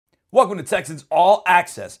Welcome to Texans All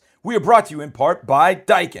Access. We are brought to you in part by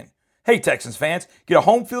Daikin. Hey Texans fans, get a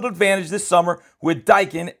home field advantage this summer with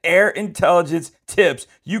Daikin Air Intelligence tips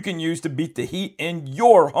you can use to beat the heat in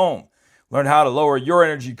your home. Learn how to lower your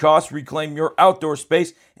energy costs, reclaim your outdoor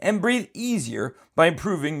space, and breathe easier by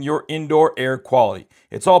improving your indoor air quality.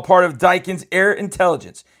 It's all part of Daikin's Air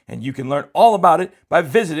Intelligence, and you can learn all about it by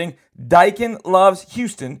visiting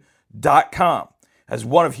DaikinLovesHouston.com. As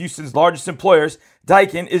one of Houston's largest employers,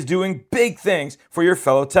 Daikin is doing big things for your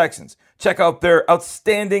fellow Texans. Check out their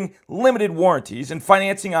outstanding limited warranties and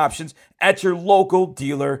financing options at your local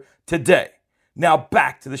dealer today. Now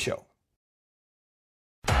back to the show.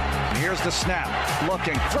 Here's the snap,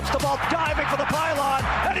 looking, flips the ball, diving for the pylon,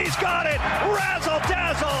 and he's got it!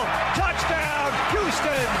 Razzle-dazzle! Touchdown,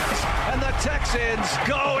 Houston! And the Texans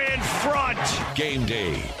go in front! Game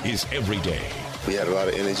day is every day. We had a lot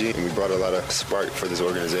of energy, and we brought a lot of spark for this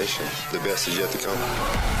organization. The best is yet to come.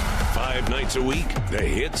 5 nights a week, the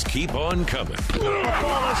hits keep on coming. The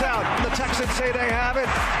ball is out. The Texans say they have it,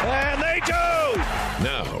 and they do!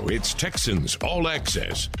 Now it's Texans All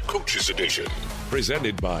Access, Coaches Edition,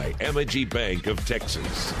 presented by Amegy Bank of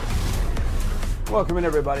Texas. Welcome in,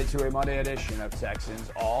 everybody, to a Monday edition of Texans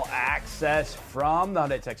All Access from the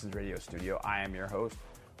Hyundai Texans radio studio. I am your host,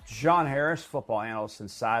 John Harris, football analyst and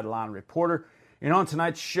sideline reporter. And on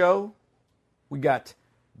tonight's show, we got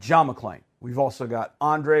John McClain. We've also got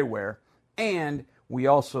Andre Ware. And we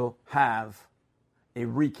also have a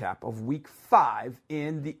recap of Week 5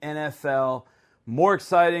 in the NFL. More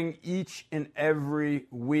exciting each and every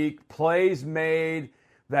week. Plays made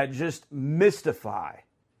that just mystify.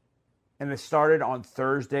 And it started on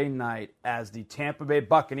Thursday night as the Tampa Bay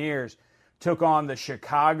Buccaneers took on the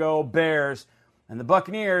Chicago Bears. And the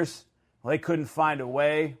Buccaneers, well, they couldn't find a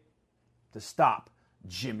way to stop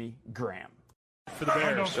Jimmy Graham. For the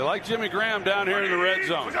Bears. They like Jimmy Graham down here in the red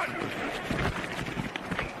zone.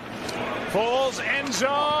 Foles, end zone.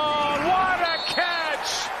 What a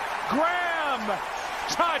catch! Graham,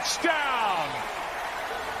 touchdown!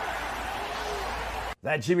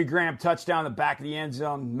 That Jimmy Graham touchdown in the back of the end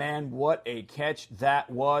zone, man, what a catch that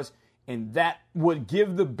was. And that would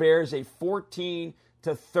give the Bears a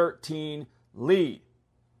 14-13 lead.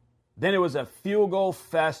 Then it was a field goal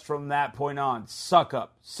fest from that point on. Suck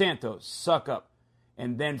up. Santos, suck up.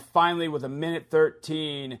 And then finally with a minute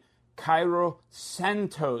 13, Cairo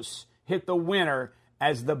Santos hit the winner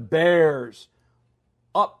as the Bears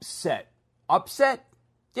upset. Upset?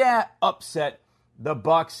 Yeah, upset. The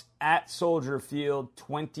Bucs at Soldier Field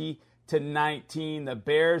 20-19. The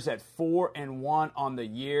Bears at 4-1 on the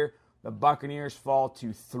year. The Buccaneers fall to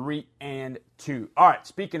 3-2. All right,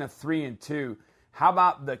 speaking of 3-2, how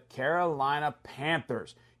about the Carolina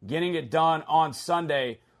Panthers getting it done on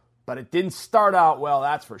Sunday? But it didn't start out well,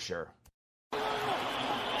 that's for sure.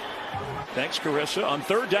 Thanks, Carissa. On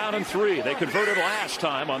 3rd down and 3. They converted last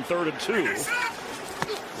time on 3rd and 2.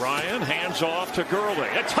 Ryan hands off to Gurley.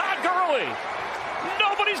 It's Todd Gurley.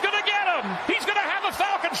 Nobody's going to get him. He's going to have a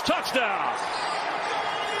Falcons touchdown.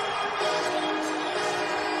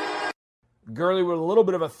 Gurley with a little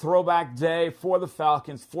bit of a throwback day for the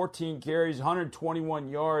Falcons. 14 carries, 121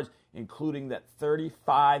 yards, including that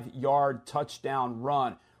 35-yard touchdown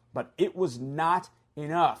run. But it was not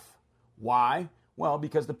enough. Why? Well,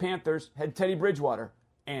 because the Panthers had Teddy Bridgewater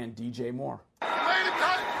and DJ Moore.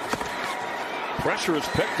 Pressure is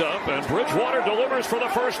picked up, and Bridgewater delivers for the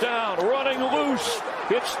first down. Running loose.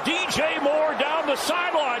 It's DJ Moore down the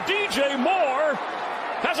sideline. DJ Moore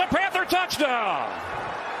has a Panther touchdown.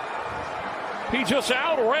 He just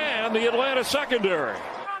outran the Atlanta secondary.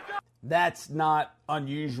 That's not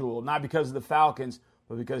unusual, not because of the Falcons,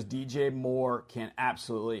 but because DJ Moore can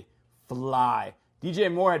absolutely fly. DJ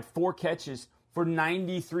Moore had 4 catches for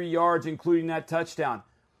 93 yards, including that touchdown.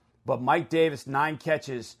 But Mike Davis, 9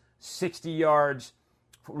 catches, 60 yards,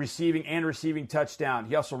 receiving touchdown.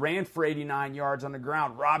 He also ran for 89 yards on the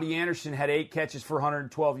ground. Robbie Anderson had 8 catches for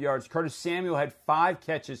 112 yards. Curtis Samuel had 5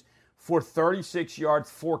 catches for 36 yards,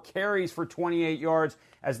 4 carries for 28 yards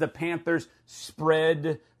as the Panthers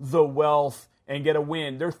spread the wealth and get a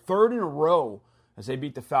win. They're 3rd in a row as they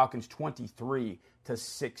beat the Falcons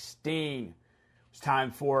 23-16. It's time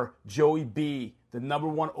for Joey B, the number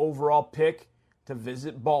 1 overall pick, to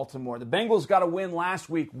visit Baltimore. The Bengals got a win last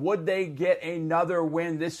week. Would they get another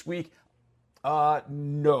win this week?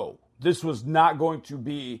 No. This was not going to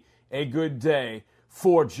be a good day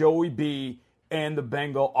for Joey B and the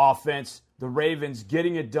Bengal offense. The Ravens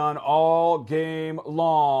getting it done all game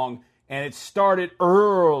long. And it started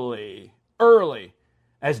early,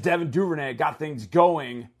 as Devin Duvernay got things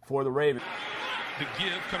going for the Ravens. The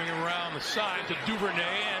give coming around the side to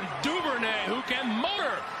Duvernay, and Duvernay, who can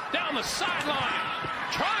motor down the sideline,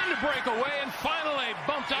 trying to break away and finally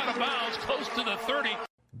bumped out of bounds close to the 30.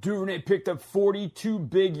 Duvernay picked up 42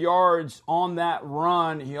 big yards on that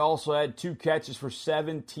run. He also had 2 catches for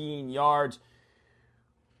 17 yards.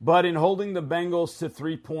 But in holding the Bengals to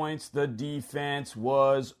 3 points, the defense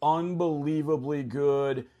was unbelievably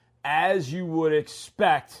good, as you would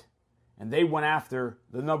expect. And they went after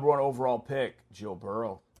the number 1 overall pick, Joe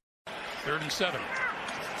Burrow. 3rd and 7.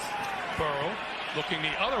 Burrow looking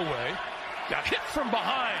the other way. Got hit from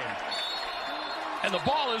behind. And the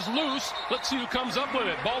ball is loose. Let's see who comes up with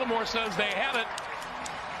it. Baltimore says they have it.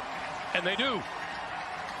 And they do.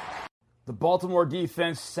 The Baltimore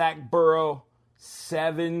defense sacked Burrow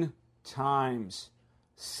 7 times.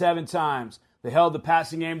 7 times. They held the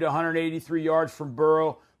passing game to 183 yards from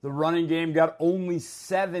Burrow. The running game got only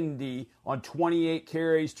 70 on 28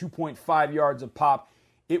 carries, 2.5 yards a pop.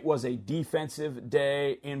 It was a defensive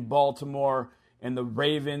day in Baltimore, and the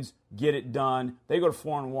Ravens get it done. They go to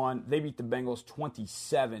 4-1. They beat the Bengals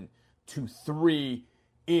 27-3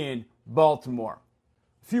 in Baltimore.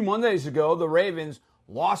 A few Mondays ago, the Ravens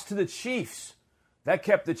lost to the Chiefs. That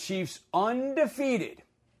kept the Chiefs undefeated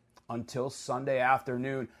until Sunday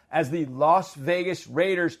afternoon as the Las Vegas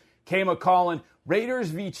Raiders came a-calling. Raiders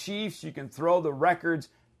v. Chiefs, you can throw the records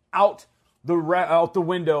out the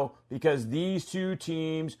window because these two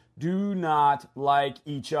teams do not like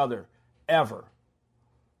each other, ever.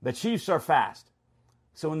 The Chiefs are fast.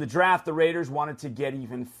 So in the draft, the Raiders wanted to get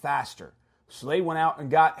even faster. So they went out and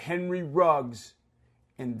got Henry Ruggs,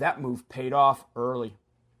 and that move paid off early.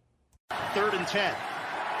 3rd and 10.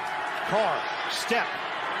 Carr, step,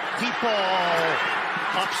 deep ball,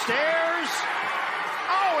 upstairs.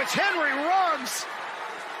 Oh, it's Henry Ruggs.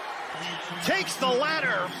 Takes the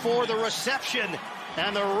ladder for the reception,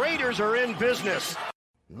 and the Raiders are in business.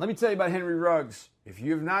 Let me tell you about Henry Ruggs. If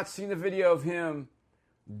you have not seen the video of him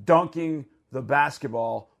dunking the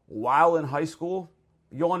basketball while in high school,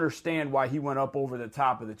 you'll understand why he went up over the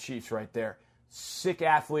top of the Chiefs right there. Sick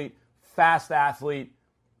athlete, fast athlete.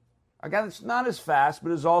 A guy that's not as fast,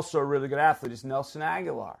 but is also a really good athlete is Nelson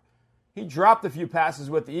Aguilar. He dropped a few passes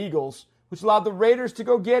with the Eagles, which allowed the Raiders to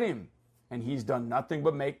go get him. And he's done nothing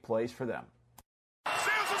but make plays for them.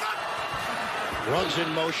 Ruggs in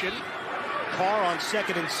motion. Carr on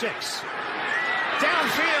 2nd and 6.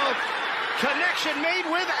 Downfield. Connection made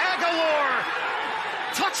with Aguilar.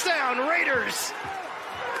 Touchdown, Raiders.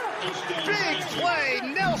 Big play,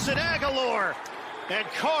 Nelson Aguilar. And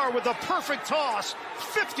Carr with the perfect toss,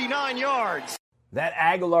 59 yards. That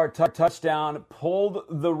Aguilar touchdown pulled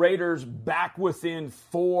the Raiders back within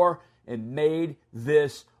 4 and made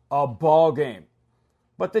this a ball game.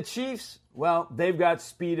 But the Chiefs, well, they've got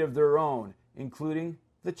speed of their own, including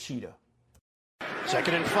the Cheetah.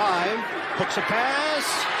 2nd and 5. Hooks a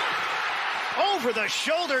pass. Over the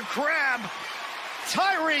shoulder grab.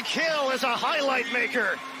 Tyreek Hill is a highlight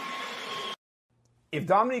maker. If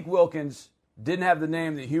Dominique Wilkins didn't have the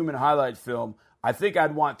name The Human Highlight Film, I think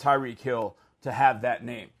I'd want Tyreek Hill to have that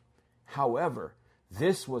name. However,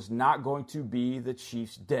 this was not going to be the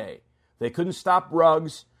Chiefs' day. They couldn't stop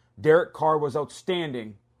Ruggs. Derek Carr was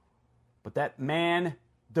outstanding. But that man,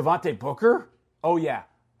 Devontae Booker? Oh, yeah.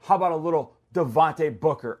 How about a little Devontae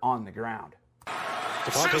Booker on the ground?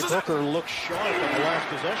 Devontae Booker looks sharp on the last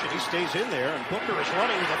possession. He stays in there, and Booker is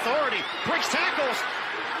running with authority. Breaks tackles.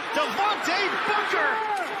 Devontae Booker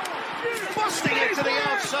busting it to the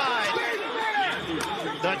outside.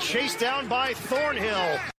 The chase down by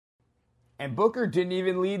Thornhill. And Booker didn't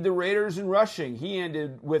even lead the Raiders in rushing. He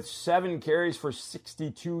ended with 7 carries for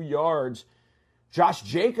 62 yards. Josh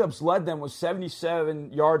Jacobs led them with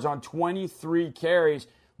 77 yards on 23 carries.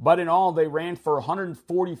 But in all, they ran for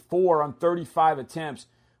 144 on 35 attempts.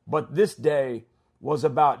 But this day was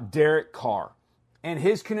about Derek Carr and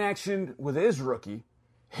his connection with his rookie,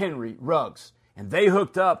 Henry Ruggs. And they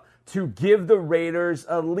hooked up to give the Raiders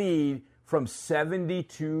a lead from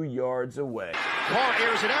 72 yards away. Carr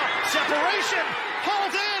airs it out. Separation.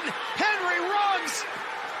 Hauled in. Henry Ruggs.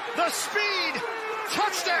 The speed.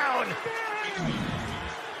 Touchdown.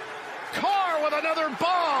 Carr with another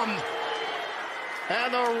bomb.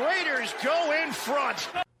 And the Raiders go in front.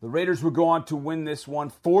 The Raiders would go on to win this one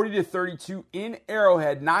 40-32 in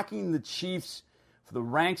Arrowhead, knocking the Chiefs for the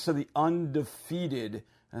ranks of the undefeated.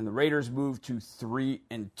 And the Raiders move to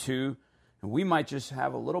 3-2. And we might just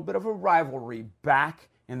have a little bit of a rivalry back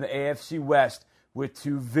in the AFC West with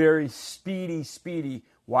 2 very speedy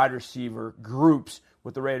wide receiver groups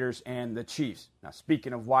with the Raiders and the Chiefs. Now,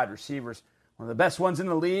 speaking of wide receivers, one of the best ones in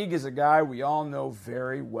the league is a guy we all know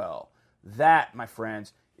very well. That, my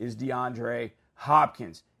friends, is DeAndre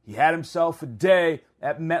Hopkins. He had himself a day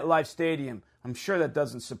at MetLife Stadium. I'm sure that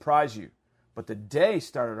doesn't surprise you. But the day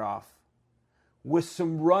started off with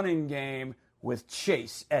some running game with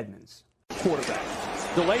Chase Edmonds.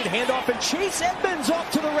 Quarterback. Delayed handoff, and Chase Edmonds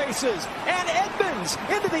off to the races. And Edmonds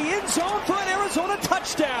into the end zone for an Arizona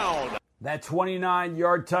touchdown. That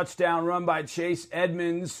 29-yard touchdown run by Chase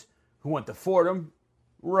Edmonds, who went to Fordham,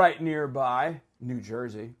 right nearby New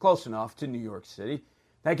Jersey, close enough to New York City.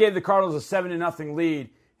 That gave the Cardinals a 7-0 lead.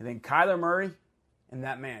 And then Kyler Murray and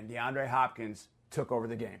that man, DeAndre Hopkins, took over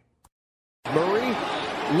the game. Murray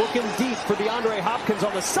looking deep for DeAndre Hopkins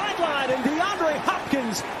on the sideline, and DeAndre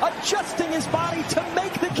Hopkins adjusting his body to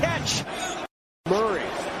make the catch. Murray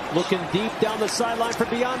looking deep down the sideline for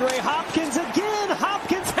DeAndre Hopkins again.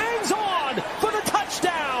 Hopkins hangs on for the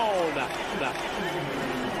touchdown.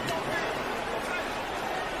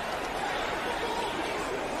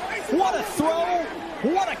 What a throw,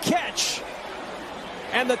 what a catch.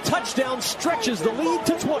 And the touchdown stretches the lead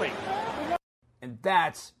to 20. And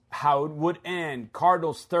that's how it would end.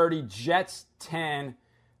 Cardinals 30, Jets 10,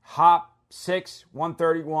 Hop 6,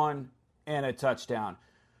 131, and a touchdown.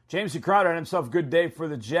 Jameson Crowder had himself a good day for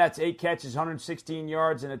the Jets. 8 catches, 116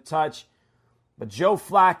 yards, and a touch. But Joe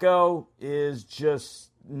Flacco is just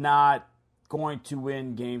not going to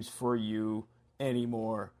win games for you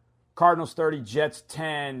anymore. Cardinals 30, Jets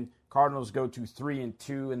 10. Cardinals go to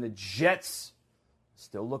 3-2, and the Jets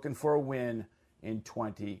still looking for a win in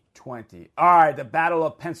 2020. All right, the Battle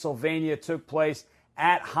of Pennsylvania took place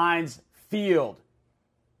at Heinz Field.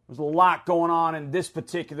 There was a lot going on in this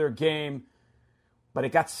particular game, but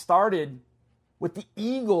it got started with the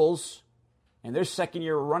Eagles and their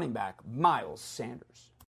second-year running back, Miles Sanders.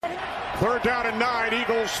 3rd down and 9.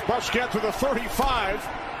 Eagles must get to the 35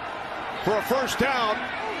 for a first down.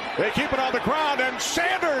 They keep it on the ground, and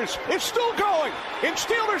Sanders is still going in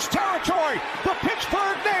Steelers territory. The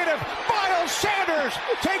Pittsburgh native, Miles Sanders,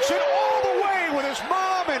 takes it all the way with his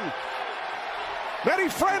mom and many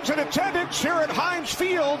friends in attendance here at Heinz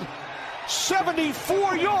Field.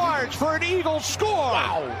 74 yards for an Eagles score.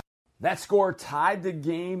 Wow. That score tied the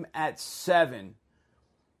game at 7.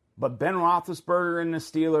 But Ben Roethlisberger and the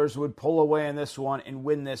Steelers would pull away in this one and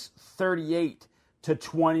win this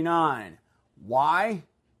 38-29. Why?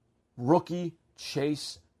 Rookie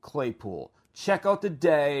Chase Claypool. Check out the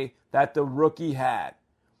day that the rookie had.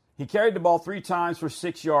 He carried the ball 3 times for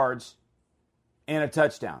 6 yards and a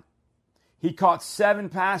touchdown. He caught 7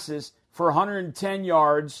 passes for 110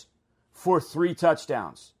 yards for 3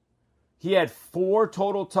 touchdowns. He had 4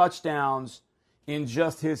 total touchdowns in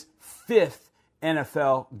just his 5th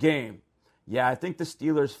NFL game. Yeah, I think the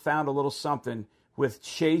Steelers found a little something with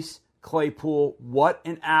Chase Claypool. What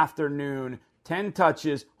an afternoon. 10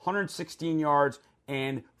 touches, 116 yards,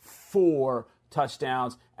 and 4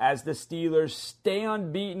 touchdowns as the Steelers stay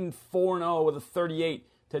unbeaten 4-0 with a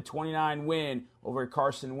 38-29 win over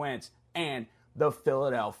Carson Wentz and the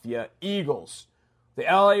Philadelphia Eagles. The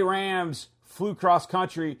LA Rams flew cross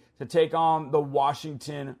country to take on the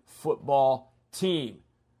Washington football team.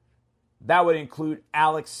 That would include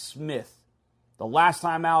Alex Smith. The last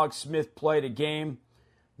time Alex Smith played a game,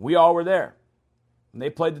 we all were there. They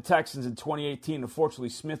played the Texans in 2018. Unfortunately,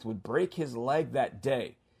 Smith would break his leg that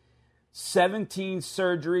day. 17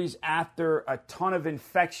 surgeries after a ton of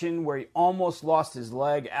infection where he almost lost his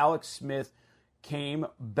leg. Alex Smith came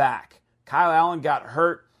back. Kyle Allen got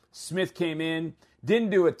hurt. Smith came in, didn't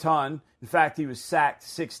do a ton. In fact, he was sacked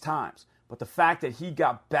 6 times. But the fact that he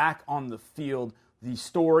got back on the field, the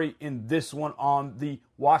story in this one on the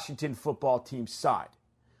Washington football team side.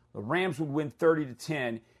 The Rams would win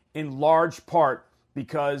 30-10 in large part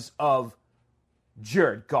because of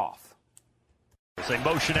Jared Goff. They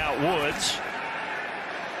motion out Woods.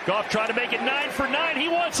 Goff trying to make it 9 for 9. He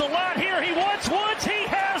wants a lot here. He wants Woods. He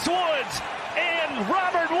has Woods. And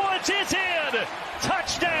Robert Woods is in.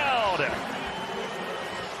 Touchdown.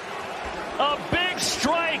 A big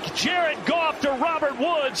strike. Jared Goff to Robert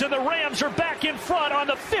Woods, and the Rams are back in front on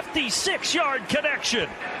the 56-yard connection.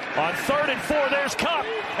 On 3rd and 4, there's Kupp,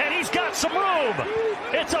 and he's got some room.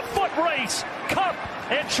 It's a foot race. Kupp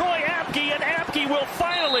and Troy Apke, and Apke will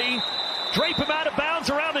finally drape him out of bounds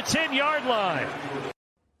around the 10-yard line.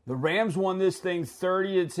 The Rams won this thing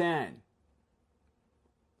 30-10.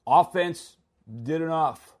 Offense did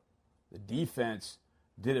enough. The defense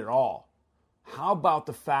did it all. How about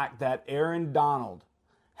the fact that Aaron Donald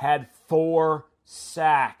had 4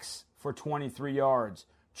 sacks for 23 yards?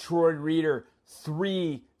 Troy Reeder,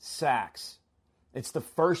 3 sacks. It's the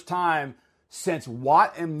first time since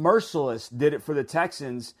Watt and Merciless did it for the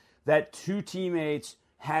Texans that 2 teammates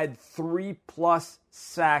had 3+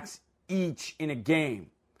 sacks each in a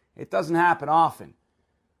game. It doesn't happen often,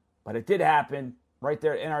 but it did happen right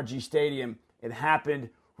there at NRG Stadium It happened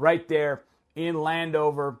right there in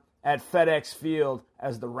Landover at FedEx Field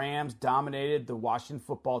as the Rams dominated the Washington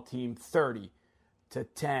football team 30-10.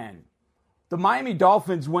 The Miami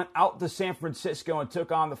Dolphins went out to San Francisco and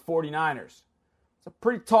took on the 49ers. It's a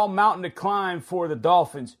pretty tall mountain to climb for the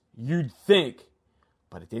Dolphins, you'd think,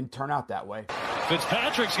 but it didn't turn out that way.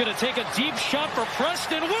 Fitzpatrick's going to take a deep shot for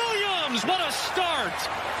Preston Williams. What a start!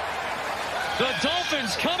 The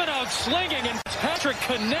Dolphins coming out slinging, and Patrick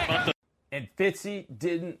connects. And Fitzy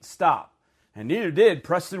didn't stop, and neither did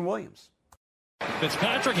Preston Williams.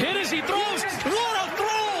 Fitzpatrick hit as he throws. What a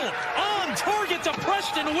throw! On target to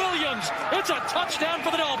Preston Williams. It's a touchdown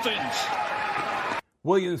for the Dolphins.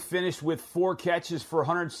 Williams finished with 4 catches for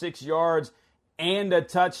 106 yards and a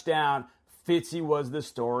touchdown. Fitzy was the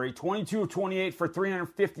story. 22 of 28 for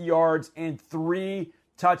 350 yards and 3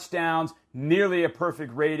 touchdowns. Nearly a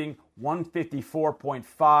perfect rating,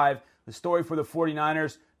 154.5. The story for the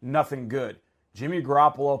 49ers, nothing good. Jimmy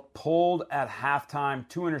Garoppolo pulled at halftime,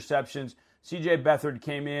 2 interceptions. C.J. Beathard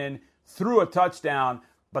came in, threw a touchdown,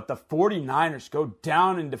 but the 49ers go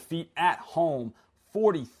down in defeat at home,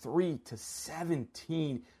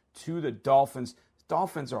 43-17 to the Dolphins. The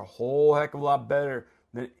Dolphins are a whole heck of a lot better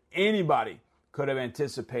than anybody could have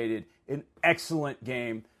anticipated. An excellent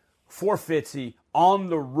game for Fitzy on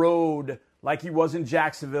the road like he was in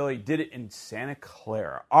Jacksonville. He did it in Santa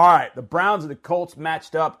Clara. All right, the Browns and the Colts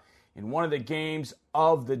matched up in one of the games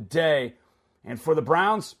of the day. And for the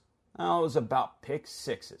Browns, well, it was about pick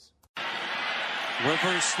sixes.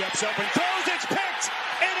 Rivers steps up and throws. It's picked,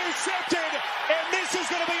 intercepted, and this is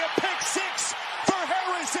going to be a pick six for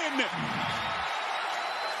Harrison.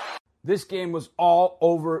 This game was all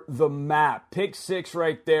over the map. Pick six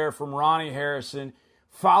right there from Ronnie Harrison,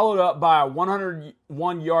 followed up by a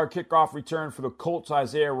 101-yard kickoff return for the Colts'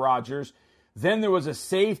 Isaiah Rodgers. Then there was a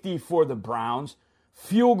safety for the Browns.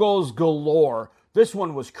 Field goals galore. This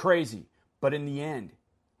one was crazy. But in the end,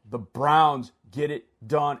 the Browns get it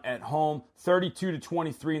done at home,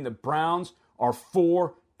 32-23, and the Browns are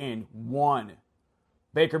 4-1.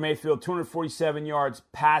 Baker Mayfield, 247 yards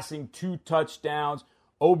passing, 2 touchdowns.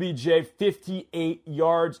 OBJ, 58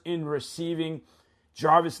 yards in receiving.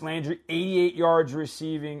 Jarvis Landry, 88 yards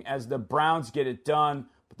receiving as the Browns get it done.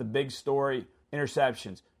 But the big story,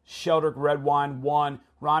 interceptions. Sheldrick Redwine won.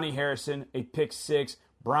 Ronnie Harrison, a pick six.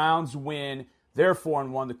 Browns win. They're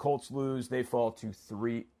 4-1. The Colts lose. They fall to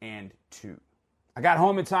 3-2. I got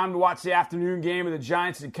home in time to watch the afternoon game of the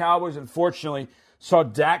Giants and Cowboys. Unfortunately, saw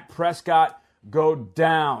Dak Prescott go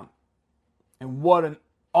down. And what an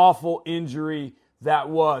awful injury that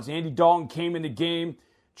was. Andy Dalton came in the game,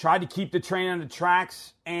 tried to keep the train on the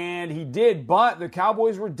tracks, and he did. But the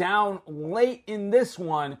Cowboys were down late in this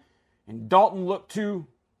one, and Dalton looked to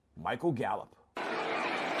Michael Gallup. One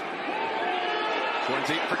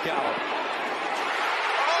deep for Gallup.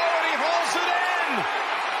 Oh, and he hauls it in!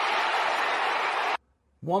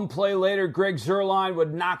 One play later, Greg Zuerlein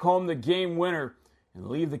would knock home the game winner and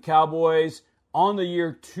leave the Cowboys on the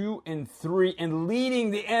year 2-3 and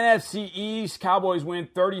leading the NFC East. Cowboys win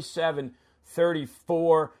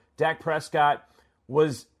 37-34. Dak Prescott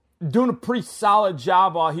was doing a pretty solid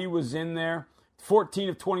job while he was in there. 14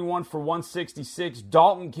 of 21 for 166.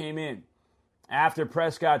 Dalton came in after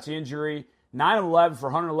Prescott's injury. 9 of 11 for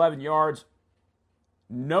 111 yards.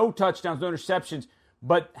 No touchdowns, no interceptions,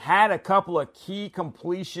 but had a couple of key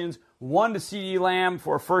completions. One to CeeDee Lamb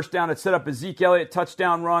for a first down that set up a Zeke Elliott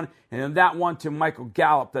touchdown run, and then that one to Michael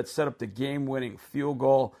Gallup that set up the game-winning field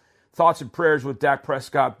goal. Thoughts and prayers with Dak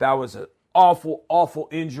Prescott. That was an awful, awful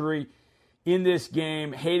injury in this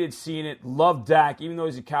game. Hated seeing it. Loved Dak. Even though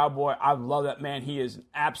he's a Cowboy, I love that man. He is an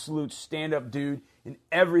absolute stand-up dude in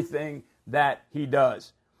everything that he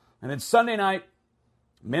does. And then Sunday night,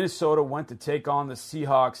 Minnesota went to take on the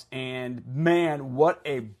Seahawks, and man, what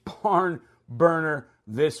a barn burner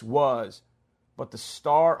this was. But the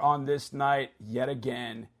star on this night, yet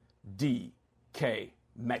again, DK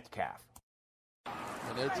Metcalf.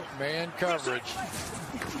 And it's man coverage.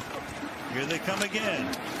 Here they come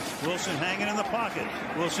again. Wilson hanging in the pocket.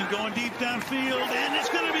 Wilson going deep downfield, and it's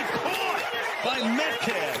going to be caught by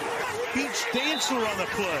Metcalf. Beats Dantzler on the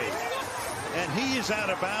play. And he is out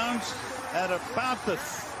of bounds at about the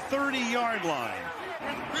 30-yard line.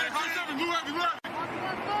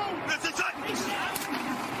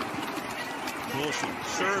 Wilson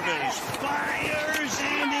surveys, fires,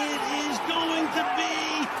 and it is going to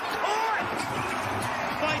be caught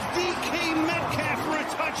by DK Metcalf for a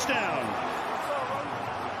touchdown.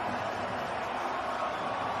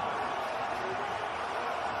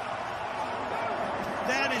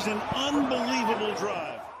 That is an unbelievable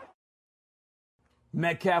drive.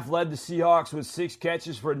 Metcalf led the Seahawks with 6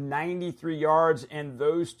 catches for 93 yards and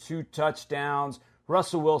those 2 touchdowns.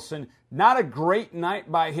 Russell Wilson, not a great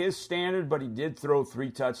night by his standard, but he did throw 3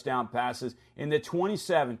 touchdown passes in the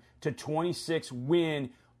 27-26 win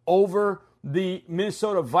over the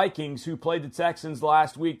Minnesota Vikings, who played the Texans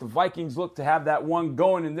last week. The Vikings looked to have that one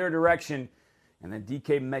going in their direction, and then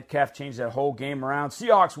DK Metcalf changed that whole game around.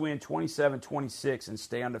 Seahawks win 27-26 and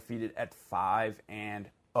stay undefeated at 5-0.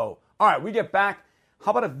 All right, we get back. How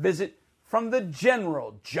about a visit from the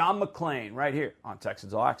General, John McClain, right here on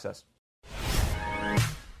Texans All Access.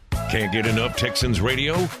 Can't get enough Texans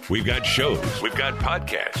radio? We've got shows, we've got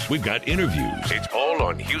podcasts, we've got interviews. It's all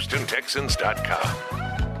on HoustonTexans.com.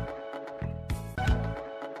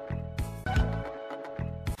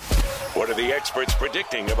 What are the experts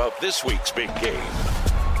predicting about this week's big game?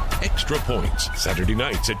 Extra Points, Saturday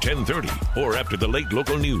nights at 10:30 or after the late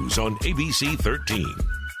local news on ABC 13.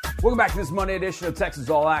 Welcome back to this Monday edition of Texans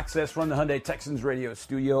All Access from the Hyundai Texans radio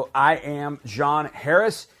studio. I am John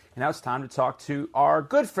Harris, and now it's time to talk to our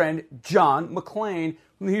good friend John McClain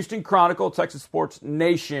from the Houston Chronicle, Texas Sports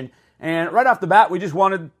Nation. And right off the bat, we just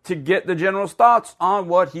wanted to get the General's thoughts on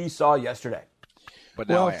what he saw yesterday.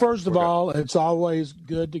 Well, first of all, it's always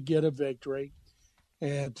good to get a victory.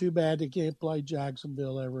 And too bad they can't play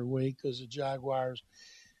Jacksonville every week because the Jaguars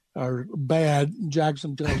are bad.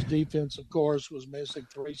 Jacksonville's defense, of course, was missing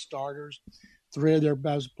 3 starters, 3 of their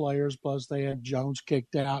best players, plus they had Jones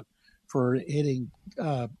kicked out for hitting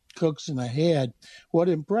Cooks in the head. What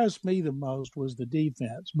impressed me the most was the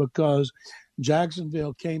defense, because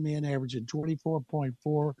Jacksonville came in averaging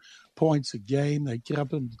 24.4 points a game. They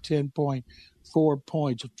kept them to 10.4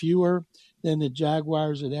 points fewer than the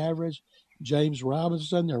Jaguars had averaged. James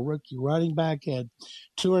Robinson, their rookie running back, had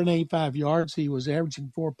 285 yards. He was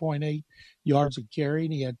averaging 4.8 yards a carry,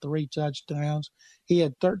 and he had 3 touchdowns. He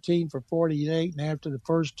had 13 for 48, and after the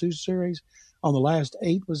first 2 series, on the last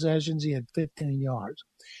 8 possessions, he had 15 yards.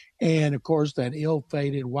 And, of course, that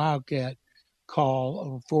ill-fated Wildcat call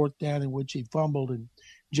on 4th down in which he fumbled, and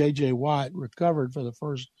J.J. Watt recovered for the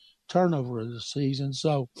first turnover of the season.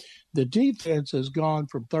 So the defense has gone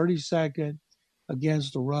from 32nd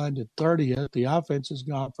against the run to 30th. The offense has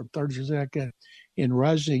gone from 32nd in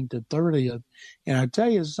rushing to 30th. And I tell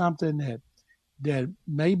you something that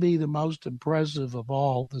may be the most impressive of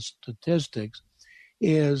all the statistics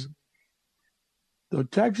is the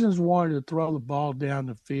Texans wanted to throw the ball down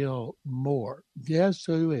the field more. Guess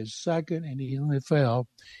who is second in the NFL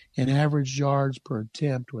in average yards per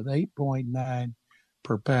attempt with 8.9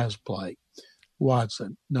 per pass play?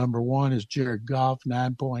 Watson. Number 1 is Jared Goff,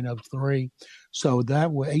 9.03. So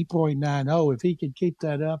that was 8.90. If he could keep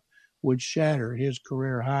that up, would shatter his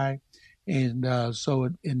career high. And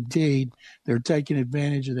indeed, they're taking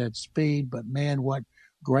advantage of that speed. But, man, what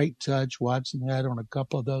great touch Watson had on a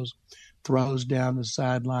couple of those throws down the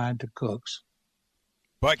sideline to Cooks.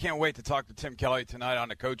 Well, I can't wait to talk to Tim Kelly tonight on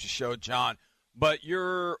the Coach's Show, John. But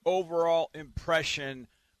your overall impression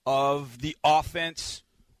of the offense,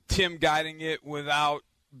 Tim guiding it without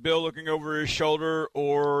Bill looking over his shoulder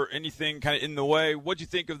or anything kind of in the way. What do you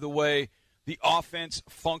think of the way the offense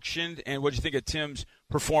functioned, and what do you think of Tim's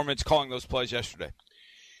performance calling those plays yesterday?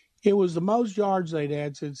 It was the most yards they'd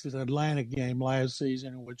had since the Atlanta game last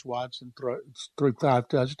season, in which Watson threw 5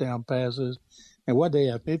 touchdown passes. And what they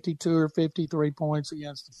have, 52 or 53 points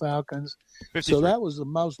against the Falcons. 53. So that was the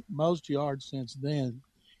most yards since then.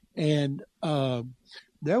 And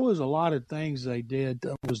there was a lot of things they did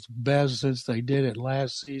that was the best since they did it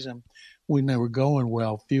last season when they were going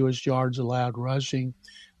well. Fewest yards allowed rushing,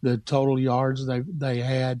 the total yards they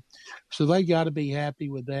had. So they got to be happy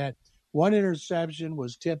with that. 1 interception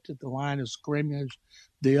was tipped at the line of scrimmage.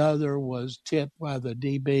 The other was tipped by the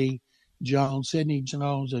DB, Sidney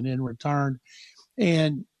Jones, and then returned.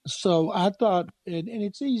 And so I thought, and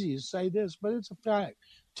it's easy to say this, but it's a fact.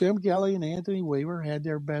 Tim Kelly and Anthony Weaver had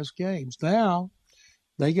their best games. Now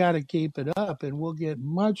they got to keep it up, and we'll get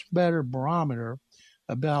much better barometer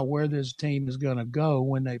about where this team is going to go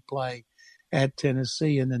when they play at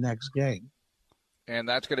Tennessee in the next game. And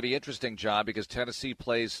that's going to be interesting, John, because Tennessee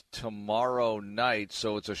plays tomorrow night,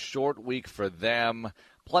 so it's a short week for them.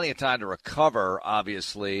 Plenty of time to recover,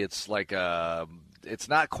 obviously. It's like it's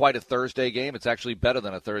not quite a Thursday game. It's actually better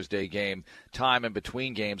than a Thursday game, time in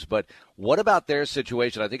between games. But what about their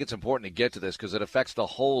situation? I think it's important to get to this because it affects the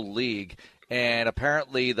whole league. And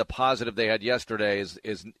apparently the positive they had yesterday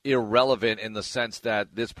is irrelevant in the sense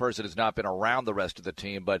that this person has not been around the rest of the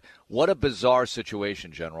team. But what a bizarre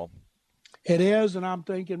situation, General. It is, and I'm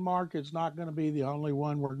thinking, Mark, it's not going to be the only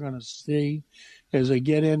one we're going to see as they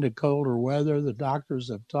get into colder weather. The doctors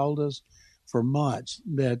have told us for months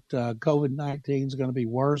that COVID-19 is going to be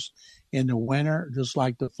worse in the winter, just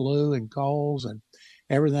like the flu and colds and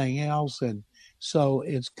everything else. And so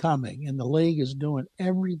it's coming. And the league is doing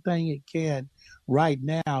everything it can right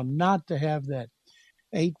now not to have that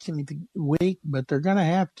 18th week, but they're going to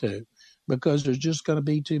have to because there's just going to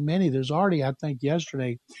be too many. There's already, I think,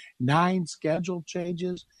 yesterday, 9 schedule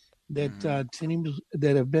changes that teams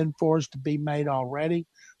that have been forced to be made already.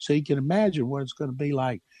 So you can imagine what it's going to be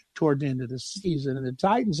like toward the end of the season. And the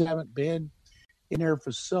Titans haven't been in their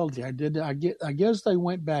facility. I guess they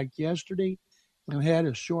went back yesterday and had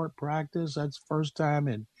a short practice. That's the first time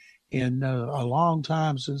in a long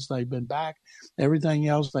time since they've been back. Everything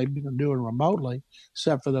else they've been doing remotely,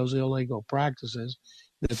 except for those illegal practices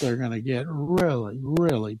that they're going to get really,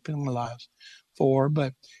 really penalized for.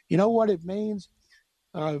 But you know what it means?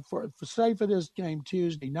 For this game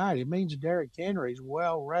Tuesday night, it means Derrick Henry's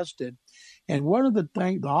well rested. And one of the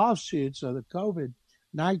offshoots of the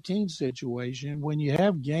COVID-19 situation, when you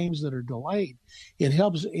have games that are delayed, it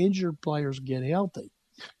helps injured players get healthy.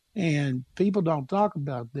 And people don't talk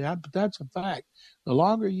about that, but that's a fact. The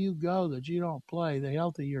longer you go that you don't play, the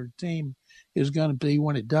healthier your team is going to be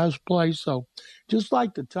when it does play. So just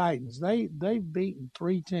like the Titans, they've beaten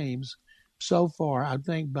 3 teams so far, I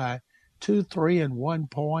think, by 2, 3, and 1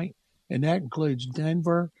 point, and that includes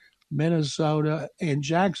Denver, Minnesota, and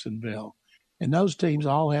Jacksonville. And those teams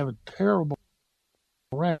all have a terrible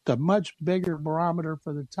record. A much bigger barometer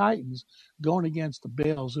for the Titans going against the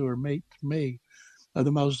Bills, who are, to me,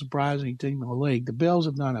 the most surprising team in the league. The Bills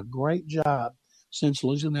have done a great job since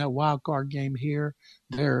losing that wild card game here.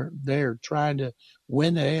 They're trying to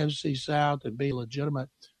win the AFC South and be a legitimate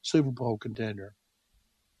Super Bowl contender.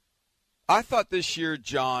 I thought this year,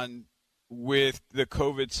 John, with the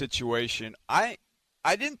COVID situation, I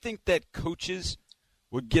didn't think that coaches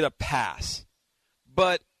would get a pass,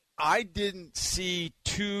 but I didn't see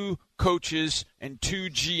 2 coaches and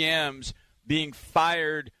 2 GMs being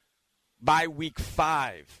fired by week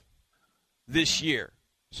 5 this year.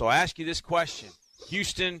 So I ask you this question: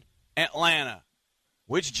 Houston, Atlanta,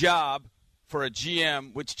 which job for a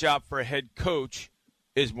GM, which job for a head coach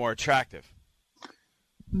is more attractive?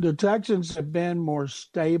 The Texans have been more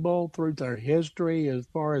stable through their history as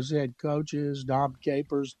far as head coaches. Dom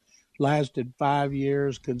Capers lasted 5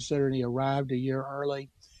 years, considering he arrived a year early.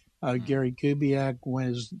 Gary Kubiak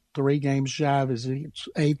was 3 games shy of his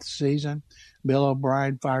 8th season. Bill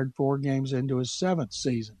O'Brien fired 4 games into his 7th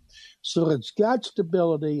season. So it's got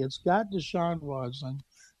stability. It's got Deshaun Watson.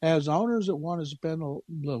 As owners that want to spend,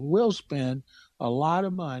 will spend a lot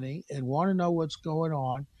of money and want to know what's going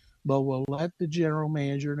on, but will let the general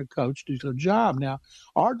manager and the coach do their job. Now,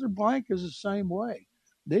 Arthur Blank is the same way.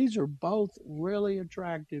 These are both really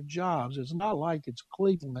attractive jobs. It's not like it's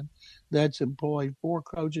Cleveland that's employed 4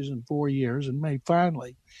 coaches in 4 years and may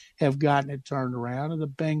finally have gotten it turned around. And the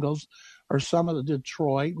Bengals or some of the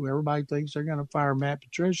Detroit, where everybody thinks they're going to fire Matt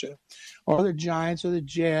Patricia, or the Giants or the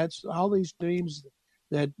Jets, all these teams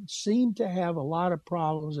that seem to have a lot of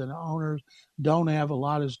problems and owners don't have a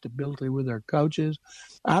lot of stability with their coaches.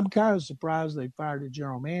 I'm kind of surprised they fired the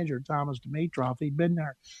general manager, Thomas Dimitroff. He'd been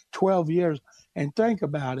there 12 years. And think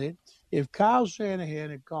about it. If Kyle Shanahan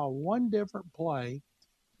had called one different play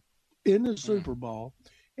in the Super Bowl,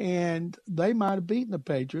 and they might have beaten the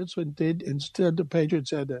Patriots, instead the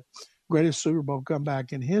Patriots had the greatest Super Bowl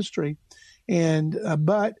comeback in history. And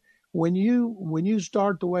but when you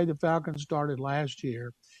start the way the Falcons started last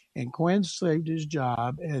year, and Quinn saved his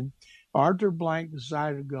job, and Arthur Blank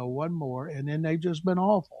decided to go one more, and then they've just been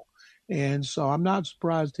awful. And so I'm not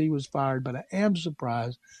surprised he was fired, but I am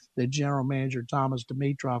surprised that general manager Thomas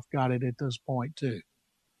Dimitroff got it at this point too.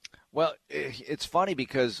 Well, it's funny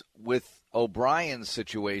because with O'Brien's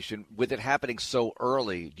situation, with it happening so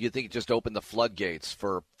early, do you think it just opened the floodgates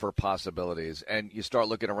for possibilities? And you start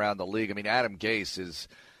looking around the league. I mean, Adam Gase is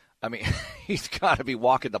 – he's got to be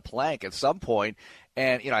walking the plank at some point.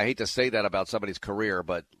 And, I hate to say that about somebody's career,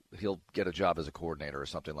 but he'll get a job as a coordinator or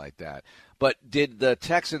something like that. But did the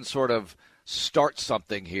Texans sort of start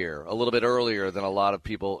something here a little bit earlier than a lot of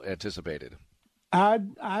people anticipated? I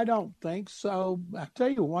don't think so. I'll tell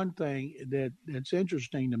you one thing that's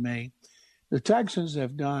interesting to me. The Texans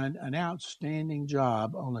have done an outstanding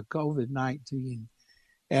job on the COVID-19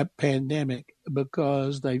 pandemic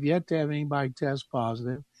because they've yet to have anybody test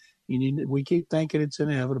positive. We keep thinking it's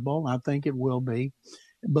inevitable, and I think it will be,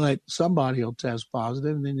 but somebody will test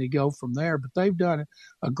positive, and then they go from there. But they've done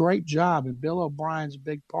a great job, and Bill O'Brien's a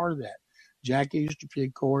big part of that. Jack Easterby,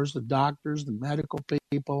 of course, the doctors, the medical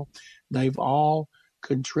people, they've all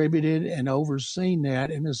contributed and overseen that,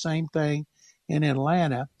 and the same thing in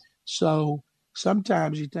Atlanta. So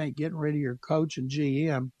sometimes you think getting rid of your coach and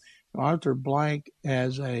GM, Arthur Blank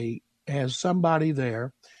has somebody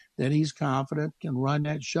there that he's confident can run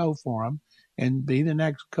that show for him and be the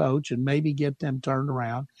next coach and maybe get them turned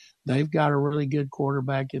around. They've got a really good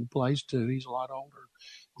quarterback in place too. He's a lot older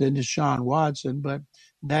than Deshaun Watson, but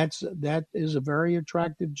that is a very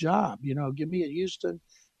attractive job. You know, give me a Houston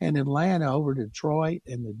and Atlanta over Detroit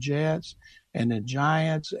and the Jets and the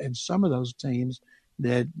Giants and some of those teams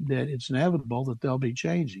that it's inevitable that they'll be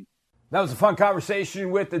changing. That was a fun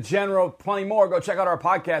conversation with the General. Plenty more. Go check out our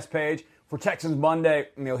podcast page for Texans Monday,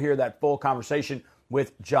 and you'll hear that full conversation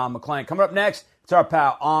with John McClain. Coming up next, it's our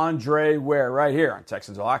pal Andre Ware right here on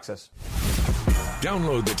Texans All Access.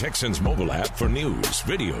 Download the Texans mobile app for news,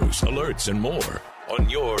 videos, alerts, and more on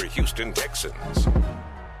your Houston Texans.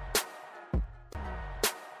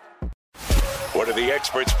 What are the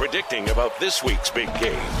experts predicting about this week's big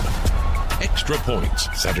game? Extra Points,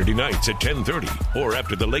 Saturday nights at 10:30 or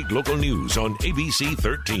after the late local news on ABC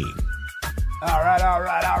 13. All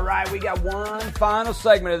right. We got one final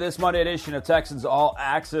segment of this Monday edition of Texans All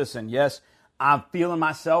Access. And yes, I'm feeling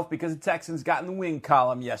myself because the Texans got in the win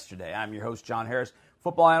column yesterday. I'm your host, John Harris,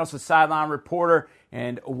 football analyst and sideline reporter,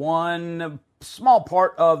 and one small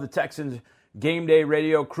part of the Texans Game Day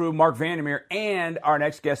radio crew, Mark Vandermeer, and our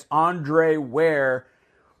next guest, Andre Ware,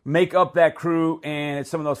 make up that crew, and it's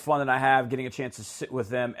some of those fun that I have getting a chance to sit with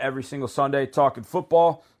them every single Sunday talking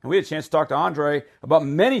football. And we had a chance to talk to Andre about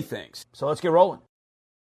many things. So let's get rolling.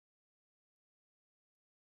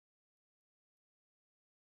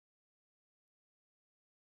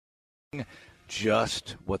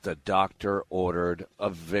 Just what the doctor ordered, a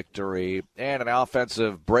victory and an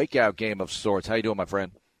offensive breakout game of sorts. How you doing, my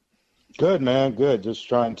friend? Good, man. Good. Just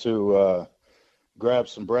trying to grab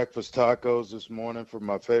some breakfast tacos this morning from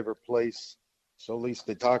my favorite place, Solis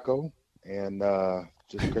de Taco, and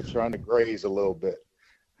just trying to graze a little bit.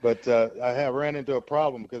 But I ran into a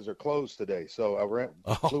problem because they're closed today. So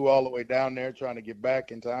I flew all the way down there trying to get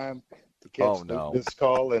back in time to catch this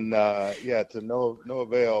call. And, to no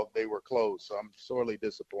avail, they were closed. So I'm sorely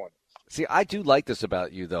disappointed. See, I do like this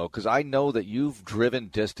about you, though, because I know that you've driven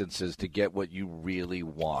distances to get what you really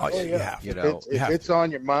want. Oh, yeah. You know, if it's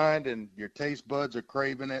on your mind and your taste buds are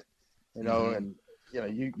craving it, you know, and, you know,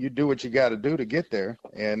 you do what you got to do to get there.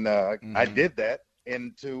 And I did that.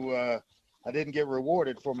 And I didn't get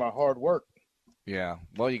rewarded for my hard work. Yeah.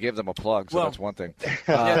 Well, you gave them a plug, so that's one thing.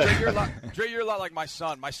 Dre, you're a lot like my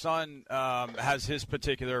son. My son has his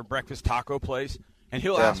particular breakfast taco place. And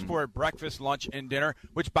he'll ask for it breakfast, lunch, and dinner,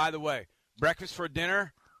 which, by the way, breakfast for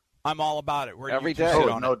dinner, I'm all about it. Every day.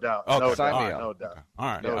 No doubt. Okay. No doubt. All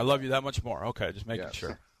right. I love you that much more. Okay, just making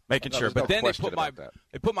sure. But no then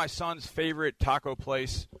they put my son's favorite taco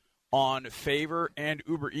place on Favor and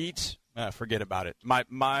Uber Eats. Forget about it.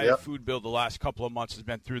 My food bill the last couple of months has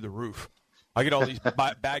been through the roof. I get all these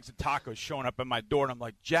bags of tacos showing up at my door, and I'm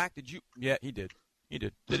like, Jack, did you? Yeah, he did. He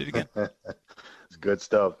did it again. It's good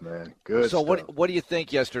stuff, man. Good stuff. So what do you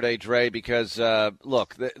think yesterday, Dre? Because,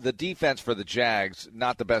 look, the defense for the Jags,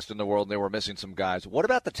 not the best in the world, and they were missing some guys. What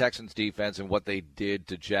about the Texans' defense and what they did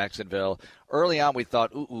to Jacksonville? Early on, we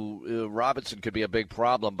thought, Robinson could be a big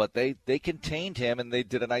problem, but they contained him, and they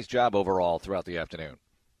did a nice job overall throughout the afternoon.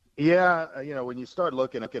 Yeah, you know, when you start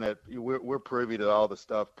looking at we're privy to all the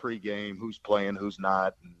stuff pregame, who's playing, who's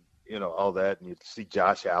not, and you know, all that, and you see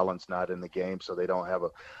Josh Allen's not in the game, so they don't have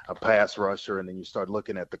a pass rusher, and then you start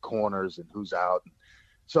looking at the corners and who's out.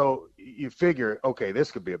 So you figure, okay,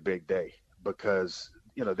 this could be a big day because,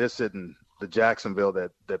 you know, this isn't the Jacksonville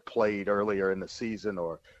that played earlier in the season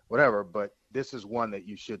or whatever, but this is one that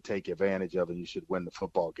you should take advantage of and you should win the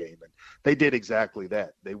football game. And they did exactly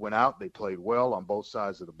that. They went out, they played well on both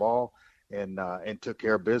sides of the ball and took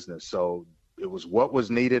care of business. So it was what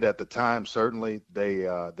was needed at the time. Certainly,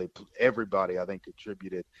 everybody I think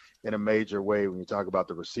contributed in a major way. When you talk about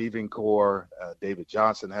the receiving core, David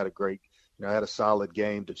Johnson had a solid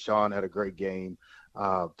game. Deshaun had a great game.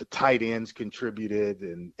 The tight ends contributed,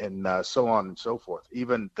 and so on and so forth.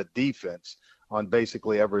 Even the defense on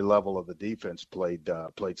basically every level of the defense played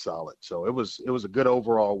solid. So it was a good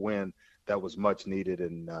overall win that was much needed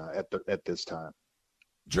at this time.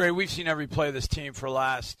 Dre, we've seen every play of this team for the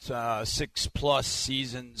last 6+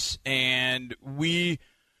 seasons, and we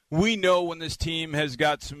know when this team has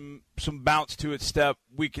got some bounce to its step.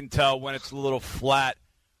 We can tell when it's a little flat.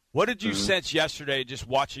 What did you sense yesterday just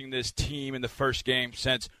watching this team in the first game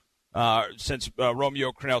since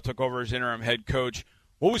Romeo Crennel took over as interim head coach?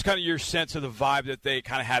 What was kind of your sense of the vibe that they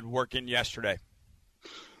kind of had working yesterday?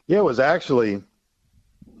 Yeah, it was actually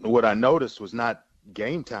what I noticed was not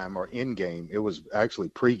game time or in game. It was actually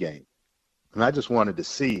pregame. And I just wanted to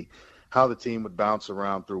see how the team would bounce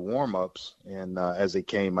around through warm-ups and as they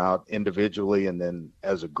came out individually and then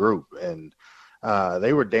as a group. And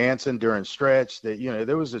they were dancing during stretch. That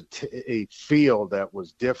there was a feel that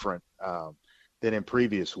was different than in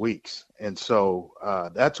previous weeks. And so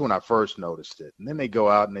that's when I first noticed it. And then they go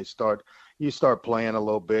out and you start playing a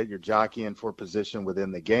little bit. You're jockeying for position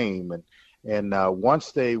within the game. And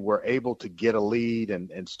once they were able to get a lead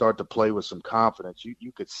and start to play with some confidence,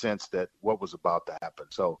 you could sense that what was about to happen.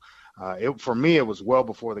 So for me, it was well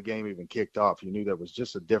before the game even kicked off. You knew there was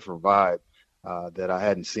just a different vibe that I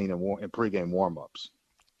hadn't seen in pregame warm-ups.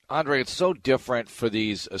 Andre, it's so different for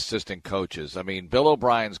these assistant coaches. I mean, Bill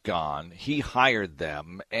O'Brien's gone. He hired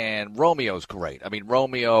them, and Romeo's great. I mean,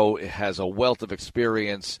 Romeo has a wealth of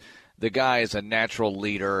experience. The guy is a natural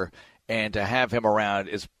leader, and to have him around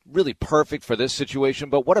is really perfect for this situation.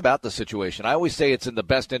 But what about the situation? I always say it's in the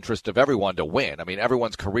best interest of everyone to win. I mean,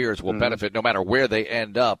 everyone's careers will benefit no matter where they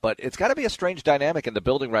end up. But it's got to be a strange dynamic in the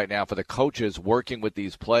building right now for the coaches working with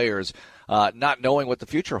these players, not knowing what the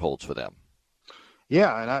future holds for them.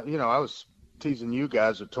 Yeah, and I was teasing you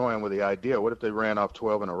guys or toying with the idea. What if they ran off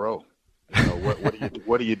 12 in a row?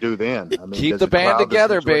 What do you do then? I mean, keep the band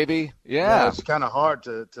together, baby. Yeah, it's kind of hard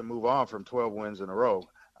to move on from 12 wins in a row.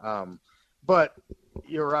 But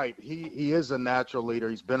you're right. He is a natural leader.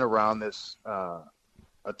 He's been around this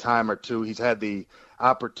a time or two. He's had the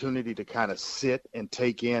opportunity to kind of sit and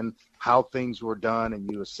take in how things were done, and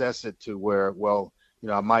you assess it to where, well,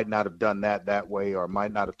 I might not have done that way, or I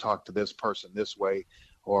might not have talked to this person this way,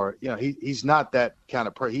 or he's not that kind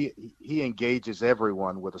of person. He engages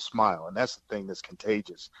everyone with a smile, and that's the thing that's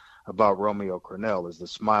contagious about Romeo Crennel is the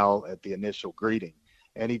smile at the initial greeting,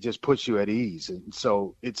 and he just puts you at ease. And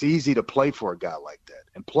so it's easy to play for a guy like that.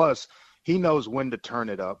 And plus, he knows when to turn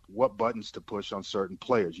it up, what buttons to push on certain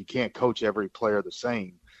players. You can't coach every player the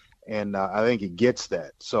same. And I think he gets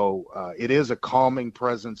that. So it is a calming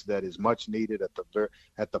presence that is much needed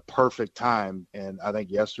at the perfect time. And I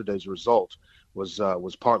think yesterday's result was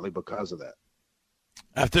partly because of that.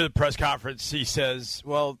 After the press conference, he says,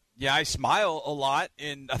 well, yeah, I smile a lot.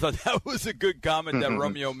 And I thought that was a good comment that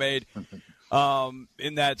Romeo made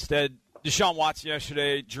in that stead. Deshaun Watson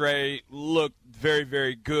yesterday, Dre, looked very,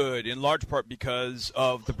 very good, in large part because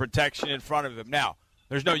of the protection in front of him. Now,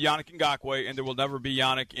 there's no Yannick Ngakoue, and there will never be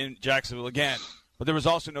Yannick in Jacksonville again. But there was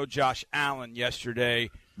also no Josh Allen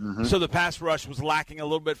yesterday. Mm-hmm. So the pass rush was lacking a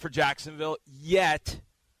little bit for Jacksonville. Yet,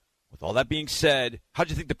 with all that being said, how do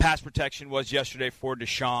you think the pass protection was yesterday for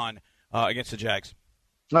Deshaun against the Jags?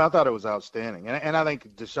 No, I thought it was outstanding. And I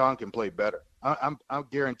think Deshaun can play better. I'll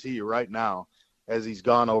guarantee you right now, as he's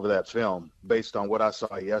gone over that film, based on what I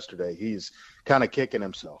saw yesterday, he's kind of kicking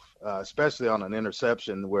himself, especially on an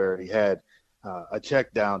interception where he had a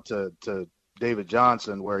check down to David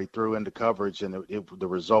Johnson where he threw into coverage and the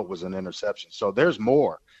result was an interception. So there's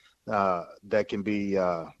more that can be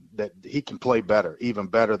that he can play better, even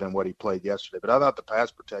better than what he played yesterday. But I thought the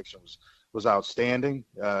pass protection was outstanding.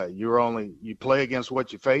 You play against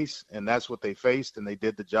what you face, and that's what they faced, and they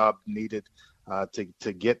did the job needed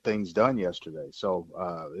to get things done yesterday. So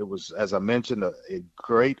it was, as I mentioned, a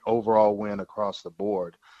great overall win across the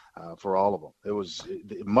board for all of them. It was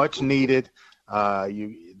much needed.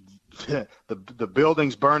 The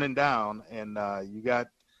building's burning down, and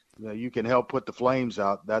you can help put the flames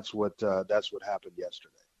out. That's what happened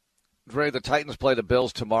yesterday. Dre, the Titans play the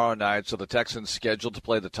Bills tomorrow night, so the Texans scheduled to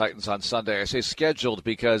play the Titans on Sunday. I say scheduled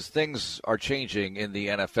because things are changing in the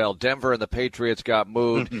NFL. Denver and the Patriots got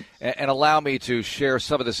moved. And allow me to share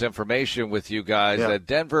some of this information with you guys. Yeah. That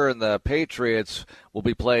Denver and the Patriots will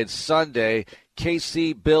be played Sunday.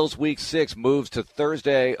 KC Bills Week 6 moves to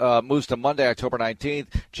Monday, October 19th.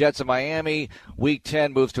 Jets of Miami, Week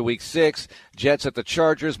 10 moves to Week 6. Jets at the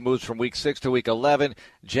Chargers moves from Week 6 to Week 11.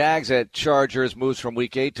 Jags at Chargers moves from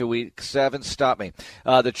Week 8 to Week 7. Stop me.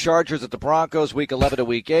 The Chargers at the Broncos, Week 11 to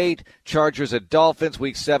Week 8. Chargers at Dolphins,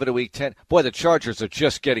 Week 7 to Week 10. Boy, the Chargers are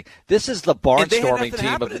just getting – this is the barnstorming team.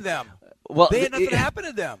 Happen to them. Well, they had nothing happen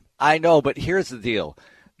to them. I know, but here's the deal.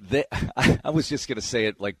 I was just going to say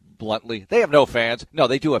it like bluntly. They have no fans. No,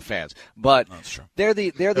 they do have fans, but they're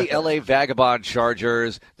the LA Vagabond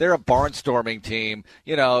Chargers. They're a barnstorming team.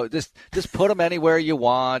 Just put them anywhere you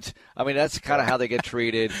want. I mean, that's kind of how they get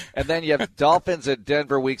treated. And then you have Dolphins at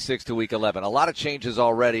Denver, Week 6 to Week 11. A lot of changes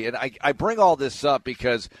already, and I bring all this up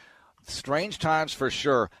because. Strange times for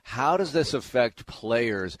sure. How does this affect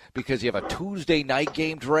players? Because you have a Tuesday night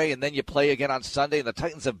game, Dre, and then you play again on Sunday, and the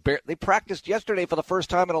Titans they practiced yesterday for the first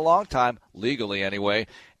time in a long time, legally anyway,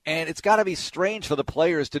 and it's got to be strange for the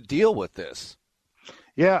players to deal with this.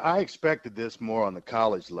 Yeah, I expected this more on the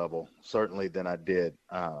college level, certainly, than I did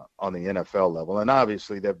on the NFL level. And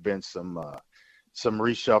obviously, there have been some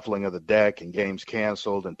reshuffling of the deck and games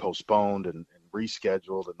canceled and postponed and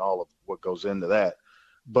rescheduled and all of what goes into that.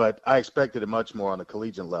 But I expected it much more on the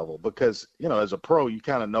collegiate level because, as a pro, you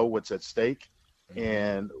kind of know what's at stake,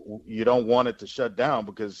 and you don't want it to shut down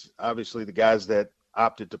because obviously the guys that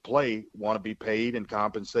opted to play want to be paid and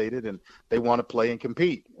compensated, and they want to play and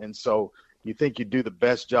compete. And so you think you do the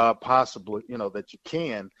best job possible, that you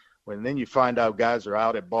can, when then you find out guys are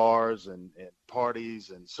out at bars and parties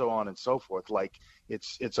and so on and so forth, like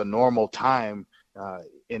it's a normal time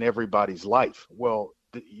in everybody's life. Well,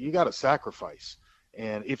 you got to sacrifice,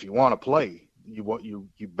 and if you want to play, you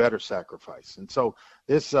better sacrifice. And so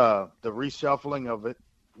this the reshuffling of it,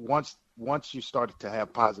 once you start to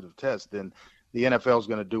have positive tests, then the NFL is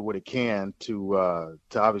going to do what it can to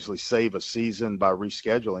obviously save a season by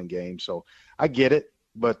rescheduling games. So I get it,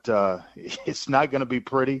 but it's not going to be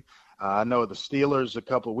pretty. I know the Steelers a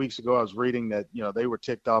couple of weeks ago, I was reading that, they were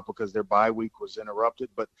ticked off because their bye week was interrupted,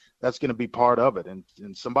 but that's going to be part of it. And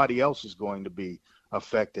somebody else is going to be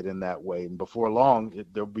affected in that way. And before long,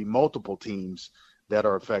 there'll be multiple teams that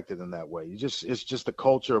are affected in that way. It's just the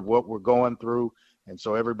culture of what we're going through. And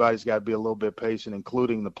so everybody's got to be a little bit patient,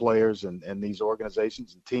 including the players and these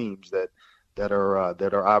organizations and teams that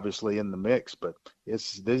are obviously in the mix. But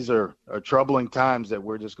these are troubling times that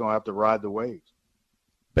we're just going to have to ride the waves.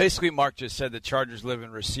 Basically, Mark just said the Chargers live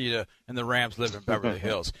in Reseda and the Rams live in Beverly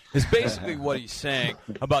Hills. It's basically what he's saying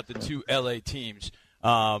about the two L.A. teams.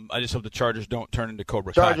 I just hope the Chargers don't turn into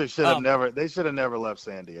Cobra Kai. Chargers should have never left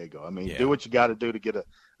San Diego. I mean, do what you got to do to get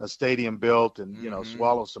a stadium built and,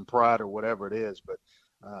 swallow some pride or whatever it is. But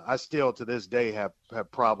I still, to this day, have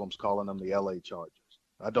problems calling them the L.A. Chargers.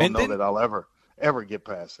 I don't know that I'll ever get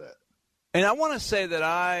past that. And I want to say that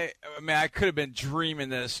I could have been dreaming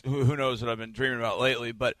this. Who knows what I've been dreaming about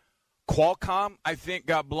lately. But Qualcomm, I think,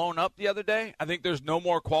 got blown up the other day. I think there's no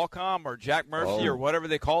more Qualcomm or Jack Murphy or whatever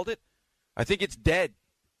they called it. I think it's dead,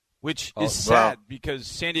 which is sad because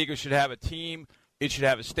San Diego should have a team. It should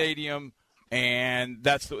have a stadium. And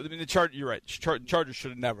that's the Chargers. You're right. Chargers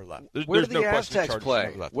should have never left. Where do the Aztecs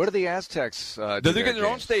play? Where do the Aztecs they're getting their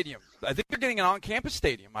own stadium. I think they're getting an on-campus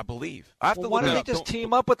stadium, I believe. I have to look why don't it they up. just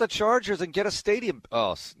team up with the Chargers and get a stadium?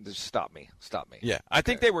 Oh, stop me. Yeah, I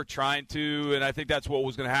think they were trying to, and I think that's what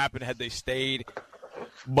was going to happen had they stayed.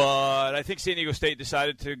 But I think San Diego State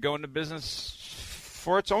decided to go into business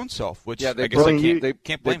for its own self, which I guess they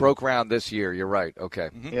can't blame. They broke ground this year. You're right. Okay.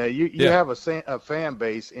 Mm-hmm. Yeah, you have a fan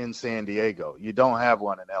base in San Diego. You don't have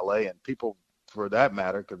one in L.A., and people, for that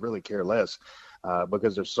matter, could really care less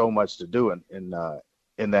because there's so much to do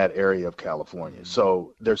in that area of California. Mm-hmm.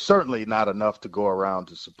 So there's certainly not enough to go around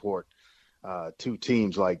to support two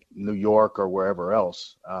teams like New York or wherever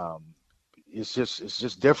else. It's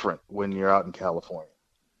just different when you're out in California.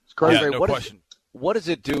 It's crazy. Yeah, no question. What does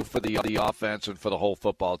it do for the offense and for the whole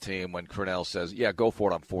football team when Cornell says, go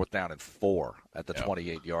for it on 4th down and 4 at the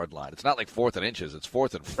 28-yard line? It's not like 4th and inches. It's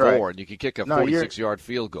 4th and 4, and you can kick a 46-yard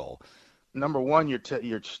field goal. Number one, you're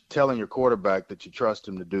telling your quarterback that you trust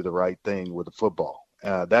him to do the right thing with the football.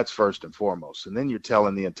 That's first and foremost. And then you're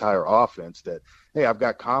telling the entire offense that, hey, I've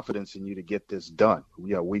got confidence in you to get this done.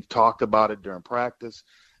 We've talked about it during practice.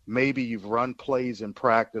 Maybe you've run plays in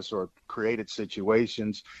practice or created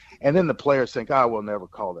situations, and then the players think, we'll never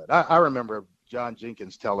call that. I remember John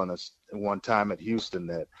Jenkins telling us one time at Houston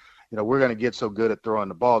that, we're going to get so good at throwing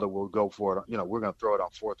the ball that we'll go for it. We're going to throw it on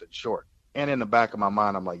 4th and short. And in the back of my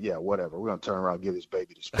mind, I'm like, yeah, whatever. We're going to turn around and give this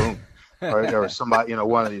baby the spoon or somebody,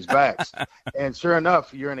 one of these backs. And sure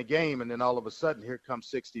enough, you're in a game, and then all of a sudden, here comes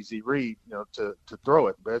 60 Z Reed, to throw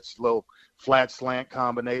it. But it's a little flat slant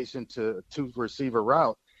combination to 2-receiver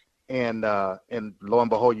route. And lo and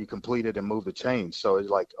behold, you complete it and move the chains. So it's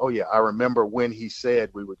like, oh, yeah, I remember when he said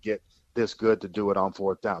we would get this good to do it on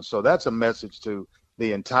 4th down. So that's a message to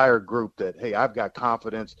the entire group that, hey, I've got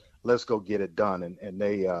confidence. Let's go get it done. And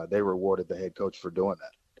they rewarded the head coach for doing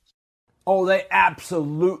that. Oh, they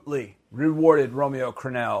absolutely rewarded Romeo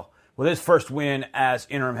Crennel with his first win as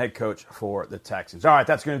interim head coach for the Texans. All right,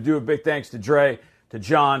 that's going to do it. Big thanks to Dre, to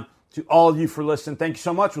John, to all of you for listening. Thank you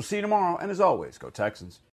so much. We'll see you tomorrow. And as always, go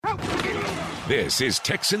Texans. This is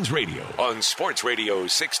Texans Radio on Sports Radio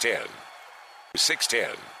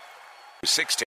 610.